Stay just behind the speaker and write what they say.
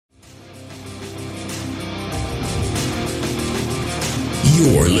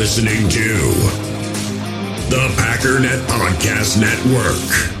You're listening to the Packernet Podcast Network.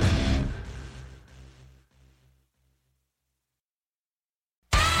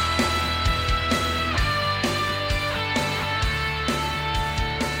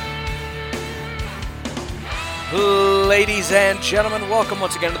 Ladies and gentlemen, welcome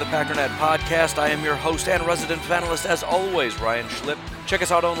once again to the Packernet Podcast. I am your host and resident panelist, as always, Ryan Schlip. Check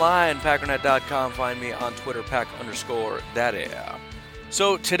us out online, packernet.com. Find me on Twitter, pack_daddy.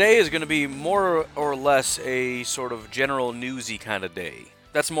 So today is going to be more or less a sort of general newsy kind of day.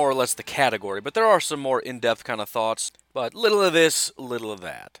 That's more or less the category, but there are some more in-depth kind of thoughts. But little of this, little of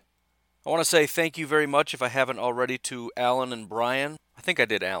that. I want to say thank you very much, if I haven't already, to Alan and Brian. I think I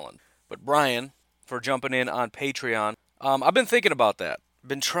did Alan, but Brian, for jumping in on Patreon. I've been thinking about that.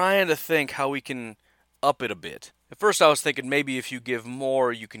 Been trying to think how we can up it a bit. At first I was thinking maybe if you give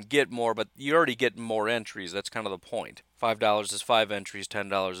more, you can get more, but you already get more entries. That's kind of the point. $5 is 5 entries,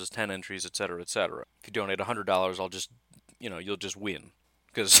 $10 is 10 entries, etc., etc. If you donate $100, I'll just, you'll just win.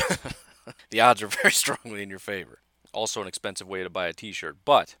 Because the odds are very strongly in your favor. Also an expensive way to buy a t-shirt.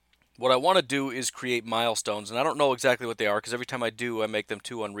 But what I want to do is create milestones, and I don't know exactly what they are, because every time I do, I make them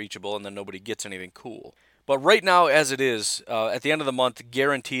too unreachable, and then nobody gets anything cool. But right now, as it is, at the end of the month,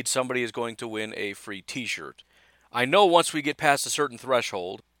 guaranteed somebody is going to win a free t-shirt. I know once we get past a certain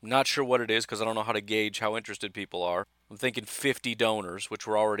threshold, not sure what it is, because I don't know how to gauge how interested people are. I'm thinking 50 donors, which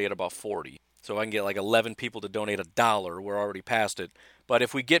we're already at about 40. So I can get like 11 people to donate $1, we're already past it. But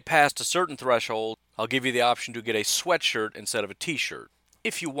if we get past a certain threshold, I'll give you the option to get a sweatshirt instead of a t-shirt,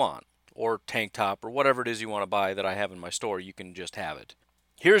 if you want. Or tank top, or whatever it is you want to buy that I have in my store, you can just have it.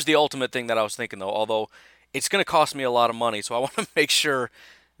 Here's the ultimate thing that I was thinking, though, although it's going to cost me a lot of money, so I want to make sure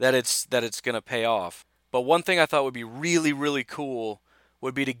that it's going to pay off. But one thing I thought would be really, really cool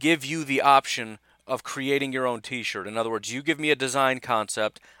would be to give you the option of creating your own t-shirt. In other words, you give me a design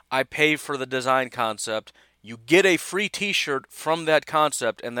concept, I pay for the design concept, you get a free t-shirt from that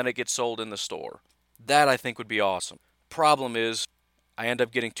concept, and then it gets sold in the store. That, I think, would be awesome. Problem is, I end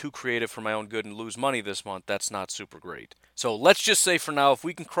up getting too creative for my own good and lose money this month. That's not super great. So let's just say for now, if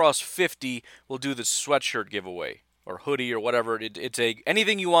we can cross 50, we'll do the sweatshirt giveaway or hoodie or whatever. It's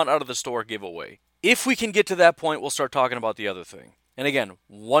anything you want out of the store giveaway. If we can get to that point, we'll start talking about the other thing. And again,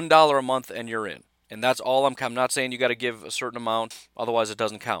 $1 a month and you're in. And that's all I'm not saying you got to give a certain amount, otherwise it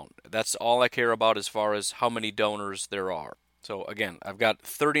doesn't count. That's all I care about as far as how many donors there are. So again, I've got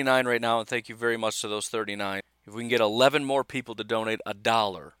 39 right now, and thank you very much to those 39. If we can get 11 more people to donate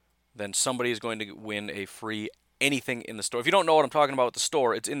 $1, then somebody is going to win a free anything in the store. If you don't know what I'm talking about with the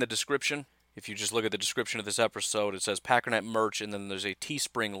store, it's in the description. If you just look at the description of this episode, it says Packernet merch, and then there's a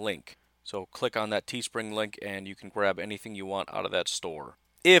Teespring link. So click on that Teespring link, and you can grab anything you want out of that store.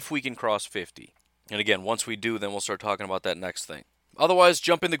 If we can cross 50. And again, once we do, then we'll start talking about that next thing. Otherwise,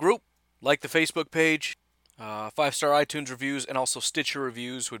 jump in the group, like the Facebook page, 5-star iTunes reviews, and also Stitcher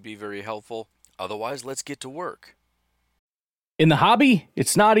reviews would be very helpful. Otherwise, let's get to work. In the hobby,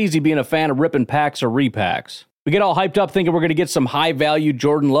 it's not easy being a fan of ripping packs or repacks. We get all hyped up thinking we're going to get some high-value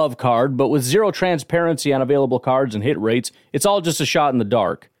Jordan Love card, but with zero transparency on available cards and hit rates, it's all just a shot in the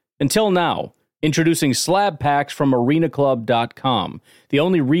dark. Until now, introducing slab packs from arenaclub.com, the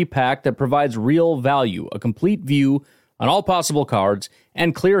only repack that provides real value, a complete view on all possible cards,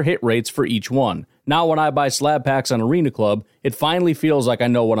 and clear hit rates for each one. Now when I buy slab packs on Arena Club, it finally feels like I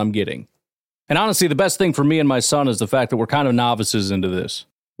know what I'm getting. And honestly, the best thing for me and my son is the fact that we're kind of novices into this.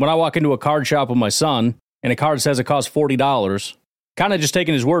 When I walk into a card shop with my son, and a card says it costs $40, kind of just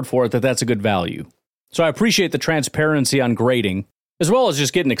taking his word for it that that's a good value. So I appreciate the transparency on grading, as well as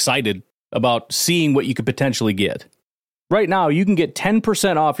just getting excited about seeing what you could potentially get. Right now, you can get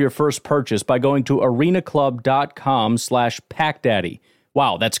 10% off your first purchase by going to arenaclub.com/packdaddy.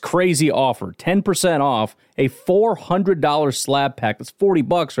 Wow, that's crazy offer. 10% off a $400 slab pack. That's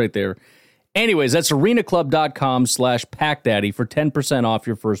 $40 right there. Anyways, that's arenaclub.com/packdaddy for 10% off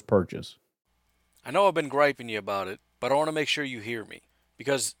your first purchase. I know I've been griping you about it, but I want to make sure you hear me,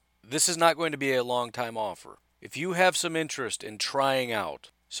 because this is not going to be a long-time offer. If you have some interest in trying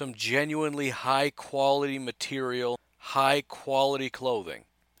out some genuinely high-quality material, high-quality clothing,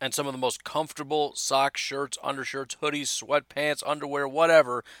 and some of the most comfortable socks, shirts, undershirts, hoodies, sweatpants, underwear,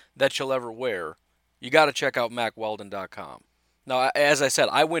 whatever that you'll ever wear, you got to check out MacWeldon.com. Now, as I said,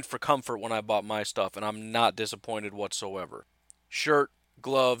 I went for comfort when I bought my stuff, and I'm not disappointed whatsoever. Shirt,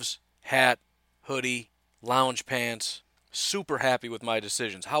 gloves, hat, hoodie, lounge pants, super happy with my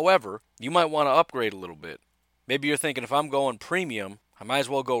decisions. However, you might want to upgrade a little bit. Maybe you're thinking, if I'm going premium, I might as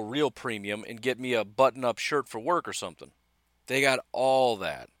well go real premium and get me a button-up shirt for work or something. They got all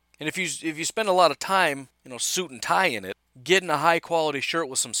that. And if you spend a lot of time, suit and tie in it, getting a high-quality shirt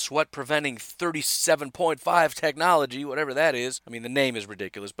with some sweat-preventing 37.5 technology, whatever that is. I mean, the name is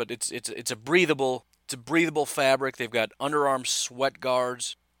ridiculous, but it's a breathable fabric. They've got underarm sweat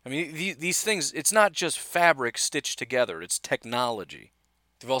guards. I mean, these things, it's not just fabric stitched together, it's technology.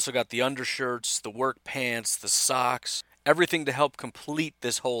 They've also got the undershirts, the work pants, the socks, everything to help complete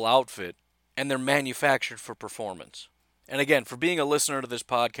this whole outfit, and they're manufactured for performance. And again, for being a listener to this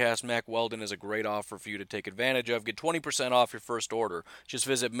podcast, Mack Weldon is a great offer for you to take advantage of. Get 20% off your first order. Just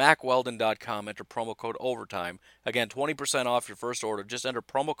visit MackWeldon.com, enter promo code OVERTIME. Again, 20% off your first order. Just enter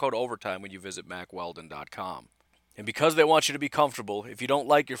promo code OVERTIME when you visit MackWeldon.com. And because they want you to be comfortable, if you don't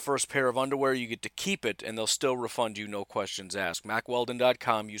like your first pair of underwear, you get to keep it, and they'll still refund you, no questions asked.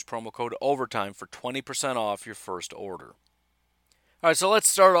 MackWeldon.com, use promo code OVERTIME for 20% off your first order. All right, so let's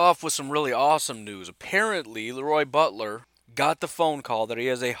start off with some really awesome news. Apparently, Leroy Butler got the phone call that he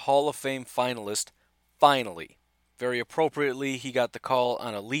is a Hall of Fame finalist, finally. Very appropriately, he got the call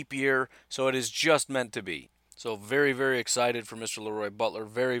on a leap year, so it is just meant to be. So very, very excited for Mr. Leroy Butler.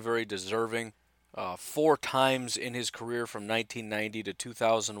 Very, very deserving. 4 times in his career from 1990 to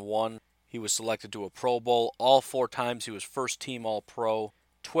 2001, he was selected to a Pro Bowl. All 4 times he was first-team All-Pro.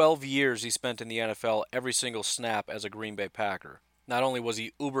 12 years he spent in the NFL, every single snap as a Green Bay Packer. Not only was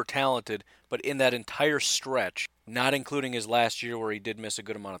he uber talented, but in that entire stretch, not including his last year where he did miss a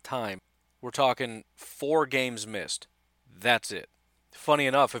good amount of time, we're talking 4 games missed. That's it. Funny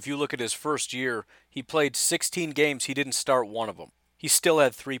enough, if you look at his first year, he played 16 games, he didn't start one of them. He still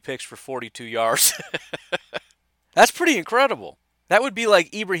had 3 picks for 42 yards. That's pretty incredible. That would be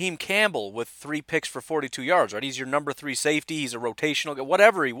like Ibrahim Campbell with 3 picks for 42 yards, right? He's your number 3 safety, he's a rotational guy,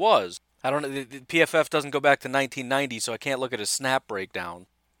 whatever he was. I don't know, the PFF doesn't go back to 1990, so I can't look at his snap breakdown.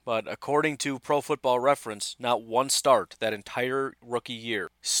 But according to Pro Football Reference, not one start that entire rookie year.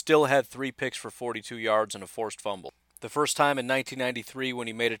 Still had 3 picks for 42 yards and a forced fumble. The first time in 1993 when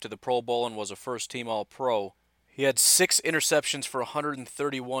he made it to the Pro Bowl and was a first-team All-Pro, he had 6 interceptions for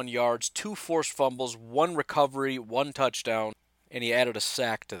 131 yards, 2 forced fumbles, 1 recovery, 1 touchdown, and he added a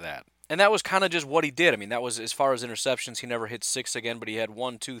sack to that. And that was kind of just what he did. I mean, that was, as far as interceptions, he never hit 6 again, but he had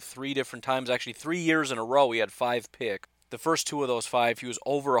 1, 2, 3 different times. Actually, 3 years in a row, he had 5 picks. The first 2 of those 5, he was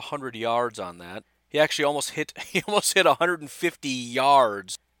over 100 yards on that. He actually almost hit 150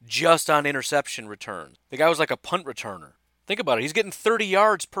 yards just on interception return. The guy was like a punt returner. Think about it. He's getting 30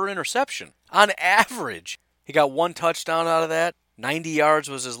 yards per interception on average. He got 1 touchdown out of that. 90 yards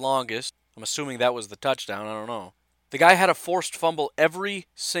was his longest. I'm assuming that was the touchdown. I don't know. The guy had a forced fumble every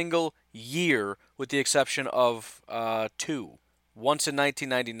single year with the exception of 2. Once in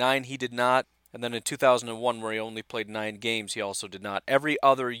 1999 he did not, and then in 2001 where he only played 9 games he also did not. Every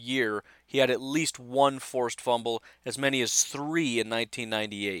other year he had at least 1 forced fumble, as many as 3 in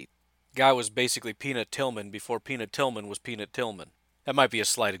 1998. Guy was basically Peanut Tillman before Peanut Tillman was Peanut Tillman. That might be a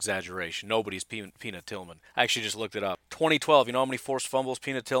slight exaggeration. Nobody's Peanut Tillman. I actually just looked it up. 2012, you know how many forced fumbles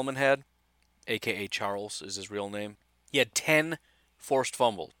Peanut Tillman had? A.K.A. Charles is his real name. He had 10 forced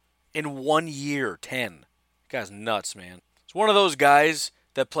fumbles. In 1 year, 10. That guy's nuts, man. It's one of those guys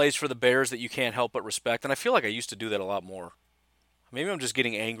that plays for the Bears that you can't help but respect, and I feel like I used to do that a lot more. Maybe I'm just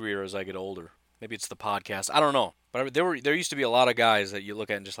getting angrier as I get older. Maybe it's the podcast. I don't know. But there used to be a lot of guys that you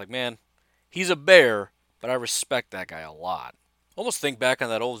look at and just like, man, he's a Bear, but I respect that guy a lot. Almost think back on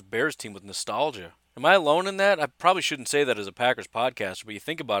that old Bears team with nostalgia. Am I alone in that? I probably shouldn't say that as a Packers podcaster, but you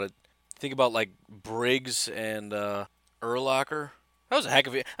think about it. Think about like Briggs and Urlacher. That was a heck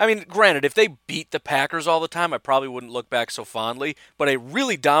of a... I mean, granted, if they beat the Packers all the time, I probably wouldn't look back so fondly. But a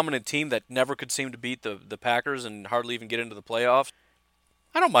really dominant team that never could seem to beat the Packers and hardly even get into the playoffs,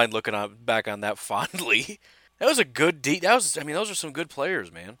 I don't mind looking back on that fondly. That was a good... those are some good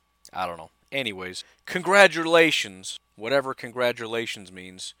players, man. I don't know. Anyways, congratulations, whatever congratulations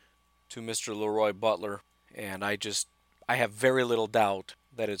means, to Mr. Leroy Butler. And I have very little doubt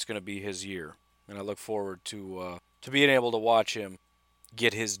that it's going to be his year. And I look forward to being able to watch him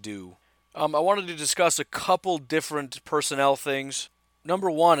get his due. I wanted to discuss a couple different personnel things.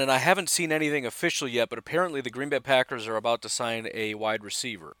 Number one, and I haven't seen anything official yet, but apparently the Green Bay Packers are about to sign a wide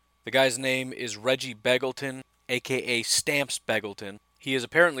receiver. The guy's name is Reggie Begelton, a.k.a. Stamps Begelton. He is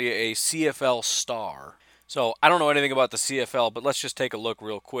apparently a CFL star. So I don't know anything about the CFL, but let's just take a look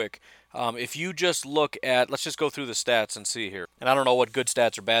real quick. If you just look at, let's just go through the stats and see here. And I don't know what good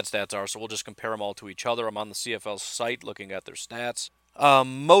stats or bad stats are, so we'll just compare them all to each other. I'm on the CFL site looking at their stats.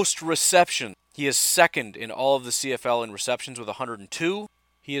 Most reception. He is second in all of the CFL in receptions with 102.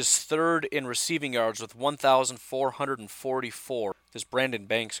 He is third in receiving yards with 1,444. This Brandon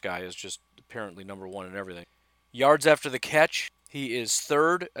Banks guy is just apparently number 1 in everything. Yards after the catch. He is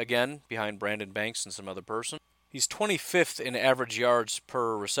third, again, behind Brandon Banks and some other person. He's 25th in average yards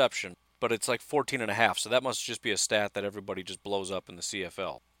per reception, but it's like 14.5, so that must just be a stat that everybody just blows up in the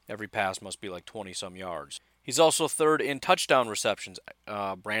CFL. Every pass must be like 20-some yards. He's also third in touchdown receptions.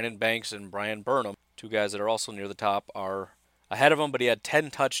 Brandon Banks and Brian Burnham, two guys that are also near the top, are ahead of him, but he had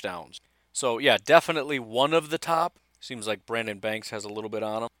 10 touchdowns. So, yeah, definitely one of the top. Seems like Brandon Banks has a little bit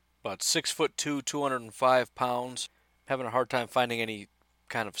on him. But 6'2", 205 pounds. Having a hard time finding any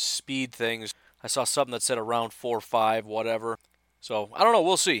kind of speed things. I saw something that said around 4'5", whatever. So, I don't know.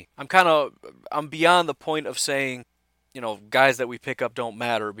 We'll see. I'm beyond the point of saying, guys that we pick up don't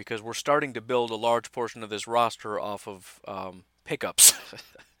matter because we're starting to build a large portion of this roster off of pickups.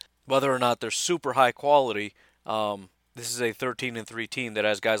 Whether or not they're super high quality, this is a 13-3 team that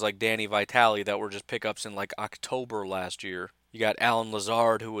has guys like Danny Vitale that were just pickups in like October last year. You got Alan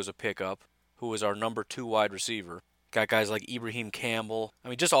Lazard, who was a pickup, who was our number 2 wide receiver. Got guys like Ibrahim Campbell. I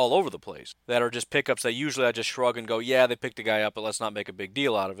mean, just all over the place that are just pickups that usually I just shrug and go, yeah, they picked a guy up, but let's not make a big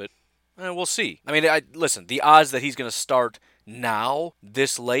deal out of it. We'll see. I mean, listen, the odds that he's going to start now,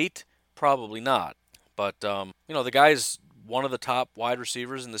 this late, probably not. But, the guy's one of the top wide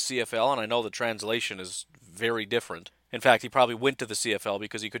receivers in the CFL, and I know the translation is very different. In fact, he probably went to the CFL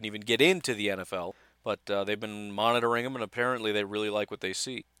because he couldn't even get into the NFL. But they've been monitoring him, and apparently they really like what they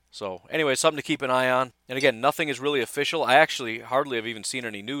see. So, anyway, something to keep an eye on. And again, nothing is really official. I actually hardly have even seen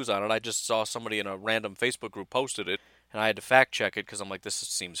any news on it. I just saw somebody in a random Facebook group posted it, and I had to fact check it because I'm like, this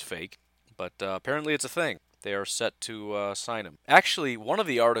seems fake. But apparently it's a thing. They are set to sign him. Actually, one of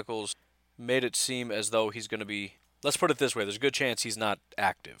the articles made it seem as though he's going to be, let's put it this way, there's a good chance he's not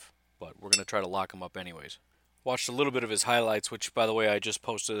active. But we're going to try to lock him up anyways. Watched a little bit of his highlights, which, by the way, I just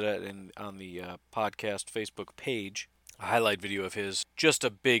posted it on the podcast Facebook page. A highlight video of his. Just a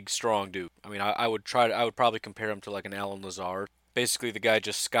big, strong dude. I mean, I would probably compare him to like an Alan Lazard. Basically, the guy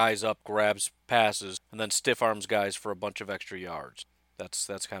just skies up, grabs passes, and then stiff arms guys for a bunch of extra yards.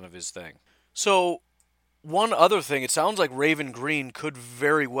 That's kind of his thing. So, one other thing, it sounds like Raven Green could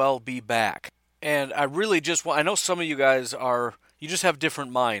very well be back. And I really just want, I know some of you guys you just have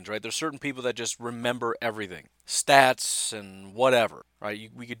different minds, right? There's certain people that just remember everything. Stats and whatever, right?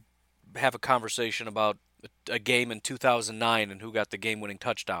 We could have a conversation about a game in 2009 and who got the game-winning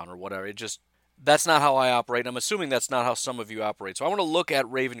touchdown or whatever. That's not how I operate. I'm assuming that's not how some of you operate. So I want to look at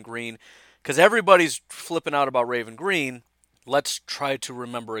Raven Green because everybody's flipping out about Raven Green. Let's try to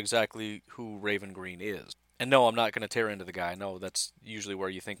remember exactly who Raven Green is. And no, I'm not going to tear into the guy. No, that's usually where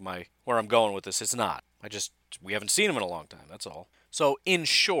you think where I'm going with this. It's not. We haven't seen him in a long time, that's all. So, in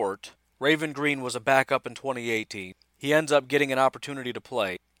short, Raven Green was a backup in 2018. He ends up getting an opportunity to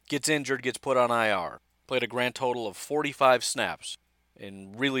play, gets injured, gets put on IR. Played a grand total of 45 snaps.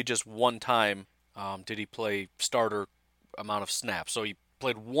 And really just one time did he play starter amount of snaps. So he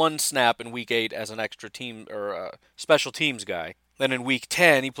played one snap in Week 8 as an extra team or special teams guy. Then in Week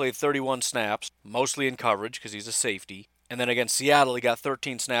 10, he played 31 snaps, mostly in coverage because he's a safety. And then against Seattle, he got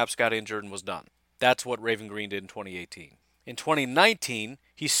 13 snaps, got injured, and was done. That's what Raven Green did in 2018. In 2019,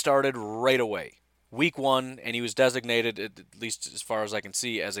 he started right away. Week 1, and he was designated, at least as far as I can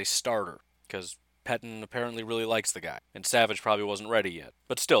see, as a starter because Pettine apparently really likes the guy, and Savage probably wasn't ready yet.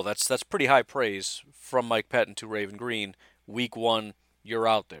 But still, that's pretty high praise from Mike Pettine to Raven Green. Week 1, you're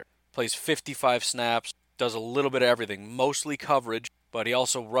out there. Plays 55 snaps, does a little bit of everything, mostly coverage, but he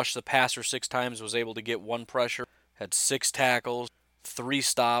also rushed the passer 6 times, was able to get 1 pressure, had 6 tackles, 3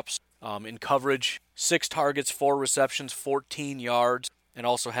 stops. In coverage, 6 targets, 4 receptions, 14 yards, and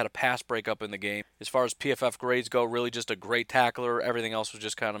also had a pass breakup in the game. As far as PFF grades go, really just a great tackler. Everything else was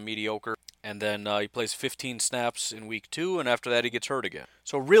just kind of mediocre. And then he plays 15 snaps in Week 2, and after that he gets hurt again.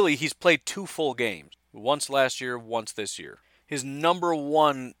 So really, he's played 2 full games. Once last year, once this year. His number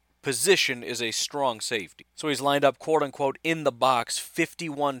 1 position is a strong safety. So he's lined up, quote-unquote, in the box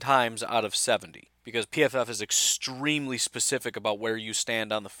 51 times out of 70. Because PFF is extremely specific about where you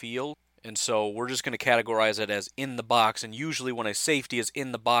stand on the field. And so we're just going to categorize it as in the box. And usually when a safety is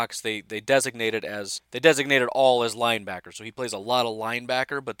in the box, they designate it all as linebacker. So he plays a lot of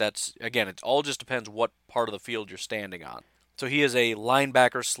linebacker, but that's, again, it all just depends what part of the field you're standing on. So he is a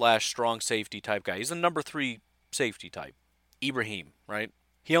linebacker / strong safety type guy. He's the number 3 safety type. Ibrahim, right?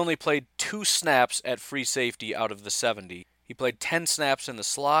 He only played 2 snaps at free safety out of the 70. He played 10 snaps in the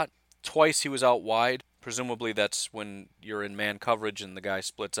slot. Twice he was out wide. Presumably that's when you're in man coverage and the guy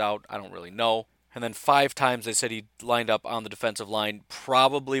splits out. I don't really know. And then 5 times they said he lined up on the defensive line.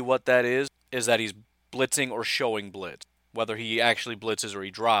 Probably what that is that he's blitzing or showing blitz. Whether he actually blitzes or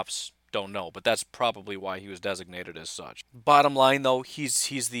he drops, don't know. But that's probably why he was designated as such. Bottom line, though, he's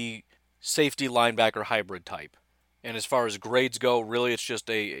the safety linebacker hybrid type. And as far as grades go, really it's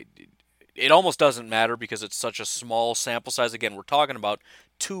just it almost doesn't matter because it's such a small sample size. Again, we're talking about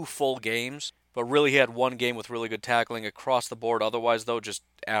 2 full games, but really he had 1 game with really good tackling across the board. Otherwise, though, just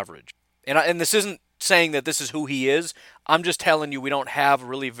average. And this isn't saying that this is who he is. I'm just telling you we don't have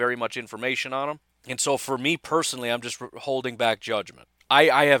really very much information on him. And so for me personally, I'm just holding back judgment.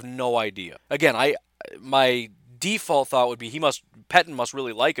 I have no idea. Again, my default thought would be Pettine must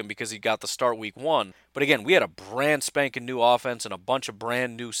really like him because he got the start week 1. But again, we had a brand spanking new offense and a bunch of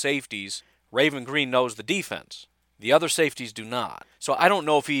brand new safeties. Raven Green knows the defense. The other safeties do not. So I don't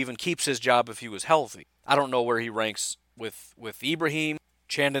know if he even keeps his job if he was healthy. I don't know where he ranks with Ibrahim.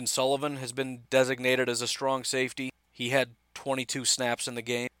 Chandon Sullivan has been designated as a strong safety. He had 22 snaps in the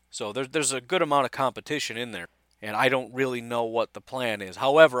game. So there's a good amount of competition in there. And I don't really know what the plan is.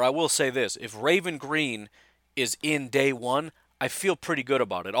 However, I will say this. If Raven Green is in day 1, I feel pretty good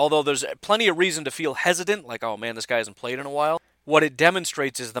about it. Although there's plenty of reason to feel hesitant, like, oh man, this guy hasn't played in a while. What it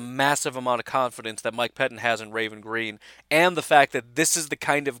demonstrates is the massive amount of confidence that Mike Pettine has in Raven Green and the fact that this is the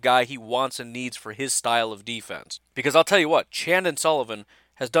kind of guy he wants and needs for his style of defense. Because I'll tell you what, Chandon Sullivan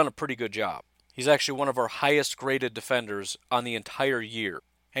has done a pretty good job. He's actually one of our highest graded defenders on the entire year.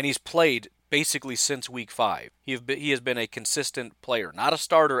 And he's played basically since week 5. He has been a consistent player. Not a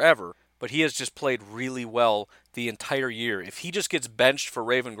starter ever, but he has just played really well the entire year. If he just gets benched for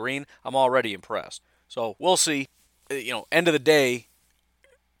Raven Green, I'm already impressed. So we'll see. End of the day,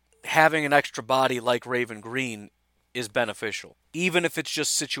 having an extra body like Raven Green is beneficial. Even if it's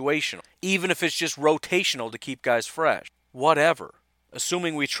just situational. Even if it's just rotational to keep guys fresh. Whatever.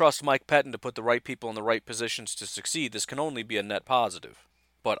 Assuming we trust Mike Pettine to put the right people in the right positions to succeed, this can only be a net positive.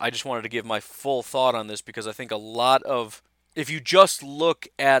 But I just wanted to give my full thought on this because I think if you just look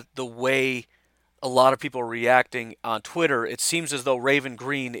at the way a lot of people are reacting on Twitter, it seems as though Raven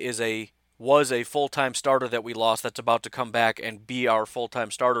Green was a full-time starter that we lost that's about to come back and be our full-time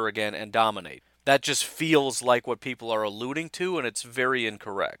starter again and dominate. That just feels like what people are alluding to, and it's very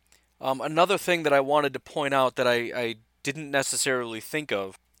incorrect. Another thing that I wanted to point out that I didn't necessarily think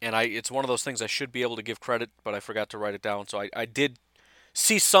of, and it's one of those things I should be able to give credit, but I forgot to write it down, so I did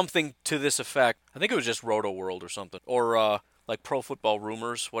see something to this effect. I think it was just Roto World or something, or like Pro Football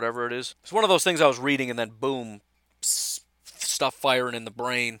Rumors, whatever it is. It's one of those things I was reading and then boom, stuff firing in the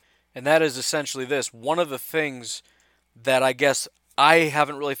brain. And that is essentially this. One of the things that I guess I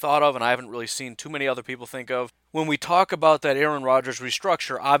haven't really thought of and I haven't really seen too many other people think of. When we talk about that Aaron Rodgers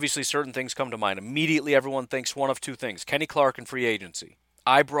restructure, obviously certain things come to mind. Immediately everyone thinks one of 2 things. Kenny Clark and free agency.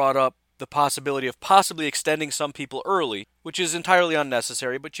 I brought up the possibility of possibly extending some people early, which is entirely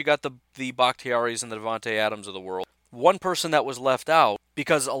unnecessary, but you got the Bakhtiaris and the Devontae Adams of the world. One person that was left out,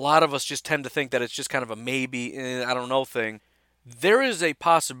 because a lot of us just tend to think that it's just kind of a maybe, I don't know thing. There is a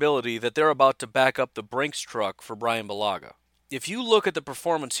possibility that they're about to back up the Brinks truck for Brian Bulaga. If you look at the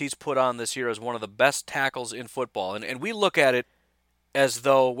performance he's put on this year as one of the best tackles in football, and we look at it as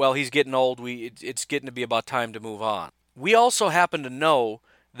though, well, he's getting old, it's getting to be about time to move on. We also happen to know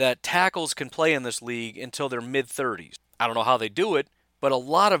that tackles can play in this league until their mid-30s. I don't know how they do it, but a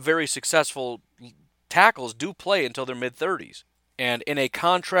lot of very successful tackles do play until their mid-30s. And in a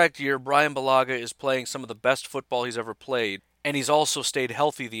contract year, Brian Bulaga is playing some of the best football he's ever played, and he's also stayed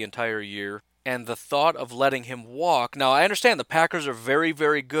healthy the entire year. And the thought of letting him walk... Now, I understand the Packers are very,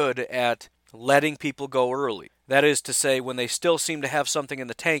 very good at letting people go early. That is to say, when they still seem to have something in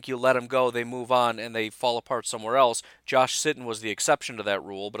the tank, you let them go, they move on, and they fall apart somewhere else. Josh Sitton was the exception to that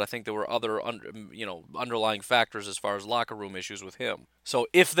rule, but I think there were other underlying factors as far as locker room issues with him. So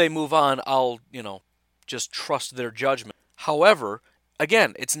if they move on, I'll just trust their judgment. However,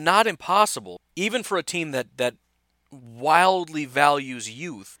 again, it's not impossible, even for a team that wildly values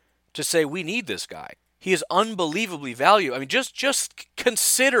youth, to say we need this guy. He is unbelievably valuable. I mean, just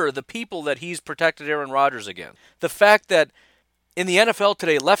consider the people that he's protected Aaron Rodgers against. The fact that in the NFL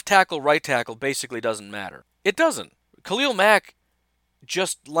today, left tackle, right tackle basically doesn't matter. It doesn't. Khalil Mack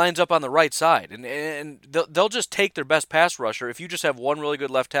just lines up on the right side, and they'll just take their best pass rusher. If you just have one really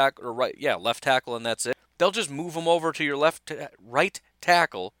good left tackle, or left tackle, and that's it, they'll just move him over to your right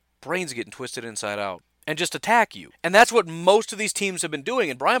tackle, brains getting twisted inside out, and just attack you. And that's what most of these teams have been doing.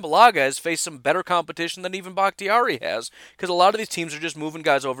 And Brian Bulaga has faced some better competition than even Bakhtiari has, because a lot of these teams are just moving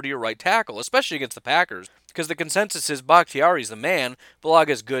guys over to your right tackle, especially against the Packers, because the consensus is Bakhtiari's the man,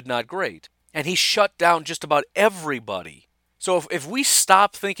 Bulaga's good, not great. And he shut down just about everybody. So if we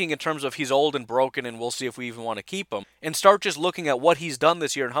stop thinking in terms of he's old and broken and we'll see if we even want to keep him, and start just looking at what he's done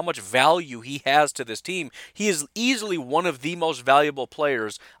this year and how much value he has to this team, he is easily one of the most valuable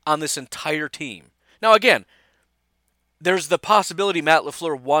players on this entire team. Now again, there's the possibility Matt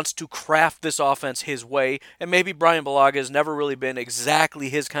LaFleur wants to craft this offense his way, and maybe Brian Bulaga has never really been exactly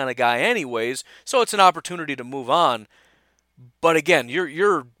his kind of guy anyways, so it's an opportunity to move on. But again,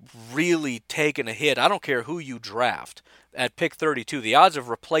 you're really taking a hit. I don't care who you draft at pick 32. The odds of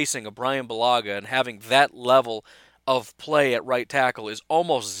replacing a Brian Bulaga and having that level of play at right tackle is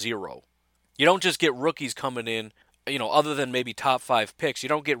almost zero. You don't just get rookies coming in, other than maybe top 5 picks. You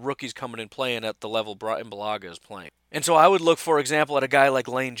don't get rookies coming in playing at the level Brian Bulaga is playing. And so I would look, for example, at a guy like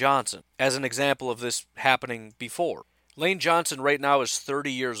Lane Johnson as an example of this happening before. Lane Johnson right now is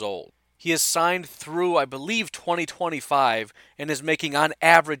 30 years old. He is signed through, I believe, 2025 and is making on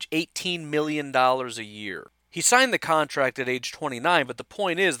average $18 million a year. He signed the contract at age 29, but the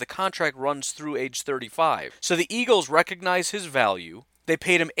point is the contract runs through age 35. So the Eagles recognize his value. They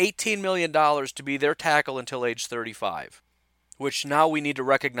paid him $18 million to be their tackle until age 35, which now we need to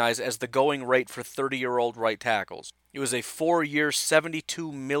recognize as the going rate for 30-year-old right tackles. It was a 4-year,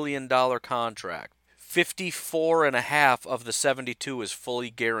 $72 million contract. 54.5 of the 72 is fully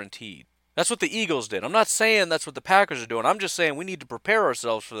guaranteed. That's what the Eagles did. I'm not saying that's what the Packers are doing. I'm just saying we need to prepare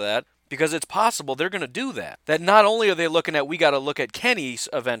ourselves for that because it's possible they're going to do that. That not only are they looking at, we got to look at Kenny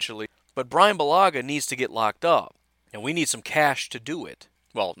eventually, but Brian Bulaga needs to get locked up. And we need some cash to do it.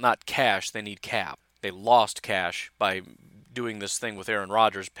 Well, not cash, they need cap. They lost cash by doing this thing with Aaron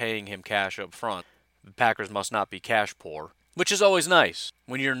Rodgers, paying him cash up front. The Packers must not be cash poor, which is always nice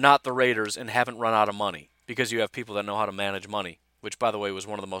when you're not the Raiders and haven't run out of money because you have people that know how to manage money, which, by the way, was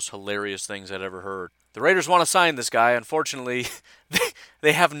one of the most hilarious things I'd ever heard. The Raiders want to sign this guy. Unfortunately,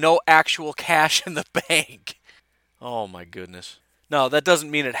 they have no actual cash in the bank. Oh, my goodness. No, that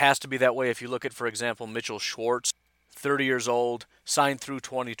doesn't mean it has to be that way. If you look at, for example, Mitchell Schwartz, 30 years old, signed through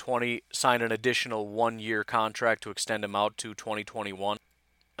 2020, signed an additional 1-year contract to extend him out to 2021.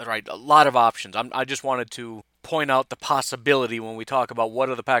 All right, a lot of options. I just wanted to point out the possibility when we talk about what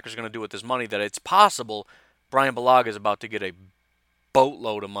are the Packers going to do with this money, that it's possible Brian Bulaga is about to get a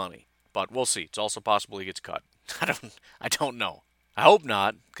boatload of money. But we'll see. It's also possible he gets cut. I don't know. I hope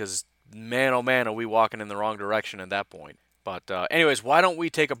not, because man, oh man, are we walking in the wrong direction at that point. But anyways, why don't we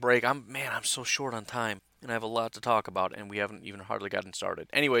take a break? I'm so short on time, and I have a lot to talk about, and we haven't even hardly gotten started.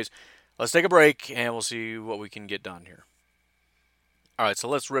 Anyways, let's take a break, and we'll see what we can get done here. All right, so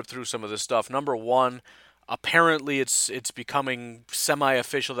let's rip through some of this stuff. Number one, apparently it's becoming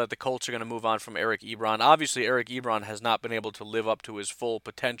semi-official that the Colts are going to move on from Eric Ebron. Obviously, Eric Ebron has not been able to live up to his full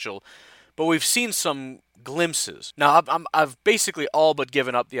potential, but we've seen some glimpses. Now, I've basically all but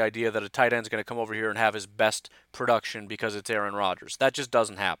given up the idea that a tight end is going to come over here and have his best production because it's Aaron Rodgers. That just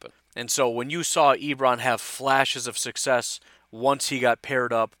doesn't happen. And so when you saw Ebron have flashes of success once he got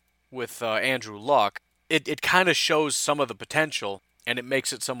paired up with Andrew Luck, it kind of shows some of the potential, and it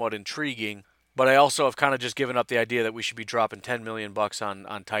makes it somewhat intriguing. But I also have kind of just given up the idea that we should be dropping $10 million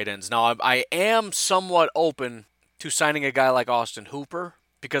on tight ends. Now, I am somewhat open to signing a guy like Austin Hooper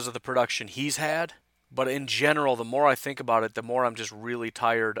because of the production he's had. But in general, the more I think about it, the more I'm just really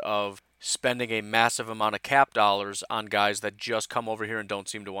tired of spending a massive amount of cap dollars on guys that just come over here and don't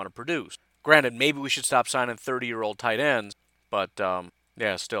seem to want to produce. Granted, maybe we should stop signing 30-year-old tight ends, but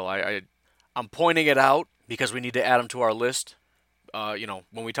yeah, still, I'm pointing it out because we need to add them to our list.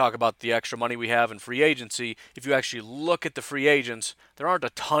 When we talk about the extra money we have in free agency, if you actually look at the free agents, there aren't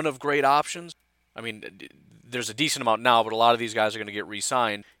a ton of great options. I mean, there's a decent amount now, but a lot of these guys are going to get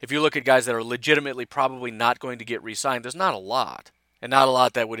re-signed. If you look at guys that are legitimately probably not going to get re-signed, there's not a lot. And not a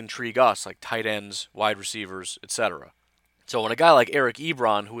lot that would intrigue us, like tight ends, wide receivers, etc. So when a guy like Eric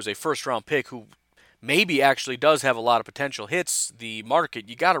Ebron, who was a first-round pick, who maybe actually does have a lot of potential, hits the market,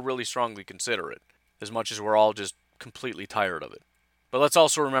 you got to really strongly consider it, as much as we're all just completely tired of it. But let's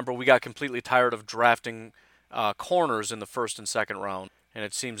also remember we got completely tired of drafting corners in the first and second round, and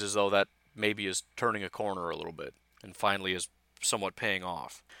it seems as though that maybe is turning a corner a little bit and finally is somewhat paying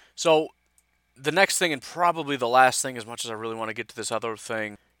off. So the next thing, and probably the last thing, as much as I really want to get to this other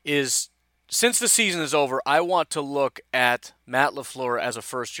thing, is since the season is over, I want to look at Matt LaFleur as a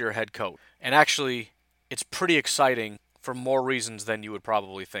first-year head coach. And actually, it's pretty exciting for more reasons than you would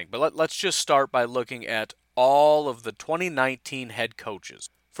probably think. But let's just start by looking at all of the 2019 head coaches.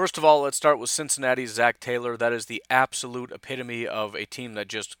 First of all, let's start with Cincinnati's Zach Taylor. That is the absolute epitome of a team that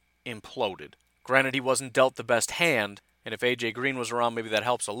just imploded. Granted, he wasn't dealt the best hand, and if A.J. Green was around, maybe that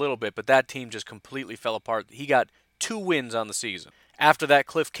helps a little bit, but that team just completely fell apart. He got 2 wins on the season. After that,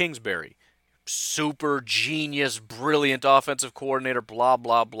 Cliff Kingsbury, super genius, brilliant offensive coordinator, blah,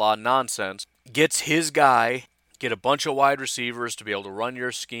 blah, blah nonsense, gets his guy, get a bunch of wide receivers to be able to run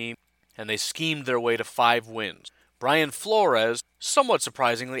your scheme, and they schemed their way to 5 wins. Brian Flores, somewhat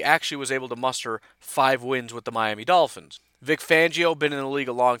surprisingly, actually was able to muster 5 wins with the Miami Dolphins. Vic Fangio, been in the league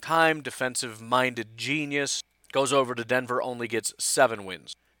a long time, defensive-minded genius, goes over to Denver, only gets 7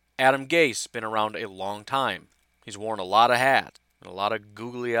 wins. Adam Gase, been around a long time. He's worn a lot of hats and a lot of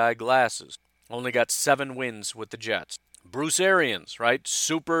googly-eyed glasses. Only got 7 wins with the Jets. Bruce Arians, right?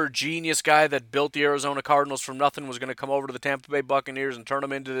 Super genius guy that built the Arizona Cardinals from nothing, was going to come over to the Tampa Bay Buccaneers and turn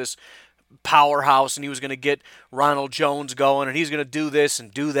them into this powerhouse, and he was going to get Ronald Jones going, and he's going to do this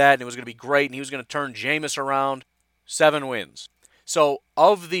and do that, and it was going to be great, and he was going to turn Jameis around. 7 wins. So,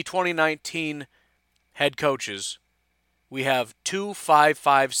 of the 2019 head coaches, we have 2, 5,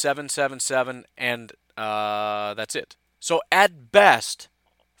 5, 7, 7, 7, and that's it. So, at best,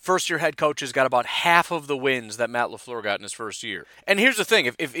 first-year head coaches got about half of the wins that Matt LaFleur got in his first year. And here's the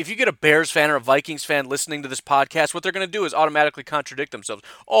thing. If you get a Bears fan or a Vikings fan listening to this podcast, what they're going to do is automatically contradict themselves.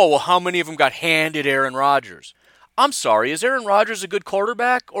 Oh, well, how many of them got handed Aaron Rodgers? I'm sorry. Is Aaron Rodgers a good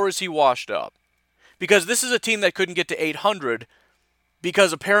quarterback, or is he washed up? Because this is a team that couldn't get to 800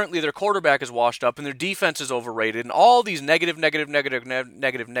 because apparently their quarterback is washed up and their defense is overrated and all these negative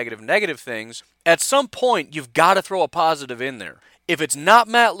things. At some point, you've got to throw a positive in there. If it's not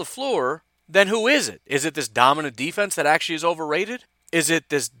Matt LaFleur, then who is it? Is it this dominant defense that actually is overrated? Is it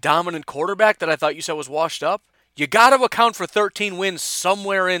this dominant quarterback that I thought you said was washed up? You got to account for 13 wins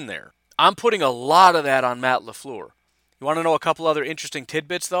somewhere in there. I'm putting a lot of that on Matt LaFleur. You want to know a couple other interesting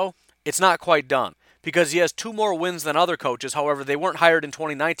tidbits, though? It's not quite done, because he has 2 more wins than other coaches. However, they weren't hired in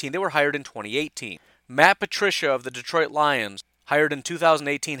 2019. They were hired in 2018. Matt Patricia of the Detroit Lions, hired in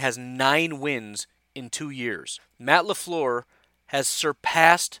 2018, has 9 wins in 2 years. Matt LaFleur has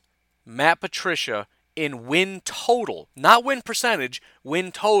surpassed Matt Patricia in win total, not win percentage, win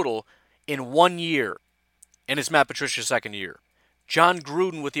total in 1 year. And it's Matt Patricia's second year. John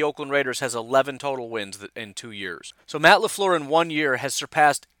Gruden with the Oakland Raiders has 11 total wins in 2 years. So Matt LaFleur in 1 year has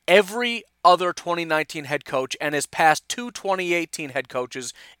surpassed every other 2019 head coach and has passed 2 2018 head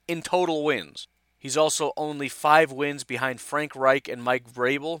coaches in total wins. He's also only 5 wins behind Frank Reich and Mike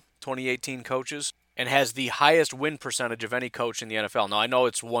Vrabel, 2018 coaches, and has the highest win percentage of any coach in the NFL. Now, I know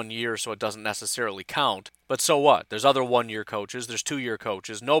it's 1 year, so it doesn't necessarily count, but so what? There's other 1-year coaches, there's 2-year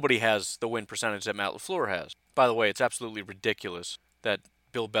coaches. Nobody has the win percentage that Matt LaFleur has. By the way, it's absolutely ridiculous that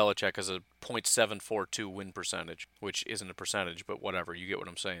Bill Belichick has a .742 win percentage, which isn't a percentage, but whatever, you get what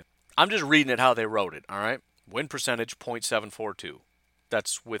I'm saying. I'm just reading it how they wrote it, all right? Win percentage, .742.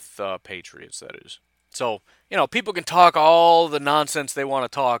 That's with Patriots, that is. So, people can talk all the nonsense they want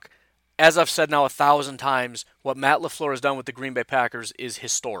to talk. As I've said now 1,000 times, what Matt LaFleur has done with the Green Bay Packers is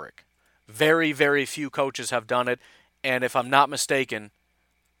historic. Very, very few coaches have done it, and if I'm not mistaken,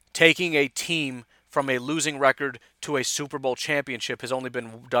 taking a team from a losing record to a Super Bowl championship has only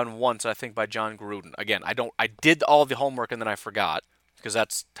been done once, I think, by John Gruden. Again, I did all the homework and then I forgot, because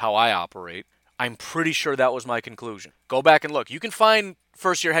that's how I operate. I'm pretty sure that was my conclusion. Go back and look. You can find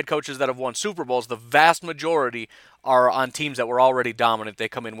first-year head coaches that have won Super Bowls. The vast majority are on teams that were already dominant. They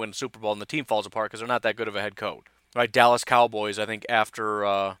come in, win a Super Bowl, and the team falls apart because they're not that good of a head coach. Right? Dallas Cowboys, I think,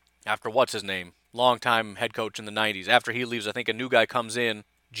 after what's his name? Longtime head coach in the 90s. After he leaves, I think a new guy comes in,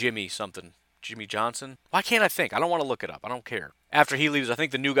 Jimmy Johnson? Why can't I think? I don't want to look it up. I don't care. After he leaves, I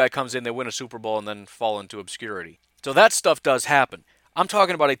think the new guy comes in, they win a Super Bowl, and then fall into obscurity. So that stuff does happen. I'm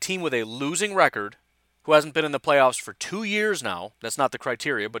talking about a team with a losing record who hasn't been in the playoffs for 2 years now. That's not the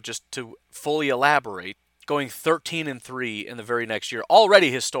criteria, but just to fully elaborate, going 13-3 in the very next year.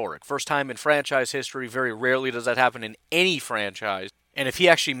 Already historic. First time in franchise history. Very rarely does that happen in any franchise. And if he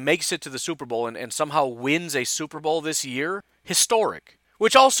actually makes it to the Super Bowl and somehow wins a Super Bowl this year, historic.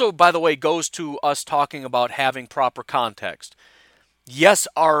 Which also, by the way, goes to us talking about having proper context. Yes,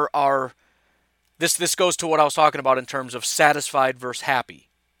 This goes to what I was talking about in terms of satisfied versus happy.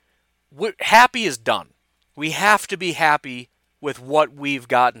 Happy is done. We have to be happy with what we've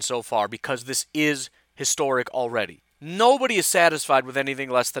gotten so far because this is historic already. Nobody is satisfied with anything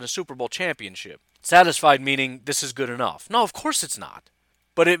less than a Super Bowl championship. Satisfied meaning this is good enough. No, of course it's not.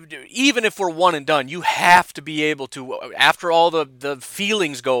 But even if we're one and done, you have to be able to, after all the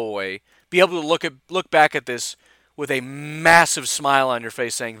feelings go away, be able to look back at this with a massive smile on your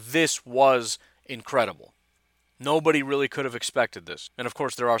face saying, this was incredible. Nobody really could have expected this. And of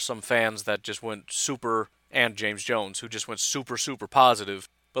course, there are some fans that just went super, and James Jones, who just went super, super positive.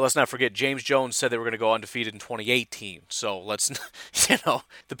 But let's not forget, James Jones said they were going to go undefeated in 2018. So let's,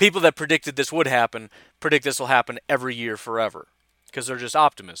 the people that predicted this would happen, predict this will happen every year forever. Because they're just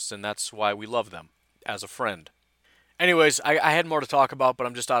optimists, and that's why we love them as a friend. Anyways, I had more to talk about, but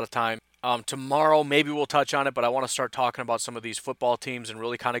I'm just out of time. Tomorrow, maybe we'll touch on it, but I want to start talking about some of these football teams and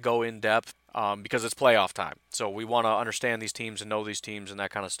really kind of go in depth because it's playoff time. So we want to understand these teams and know these teams and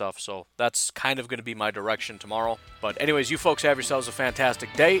that kind of stuff. So that's kind of going to be my direction tomorrow. But anyways, you folks have yourselves a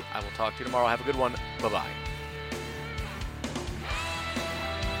fantastic day. I will talk to you tomorrow. Have a good one. Bye-bye.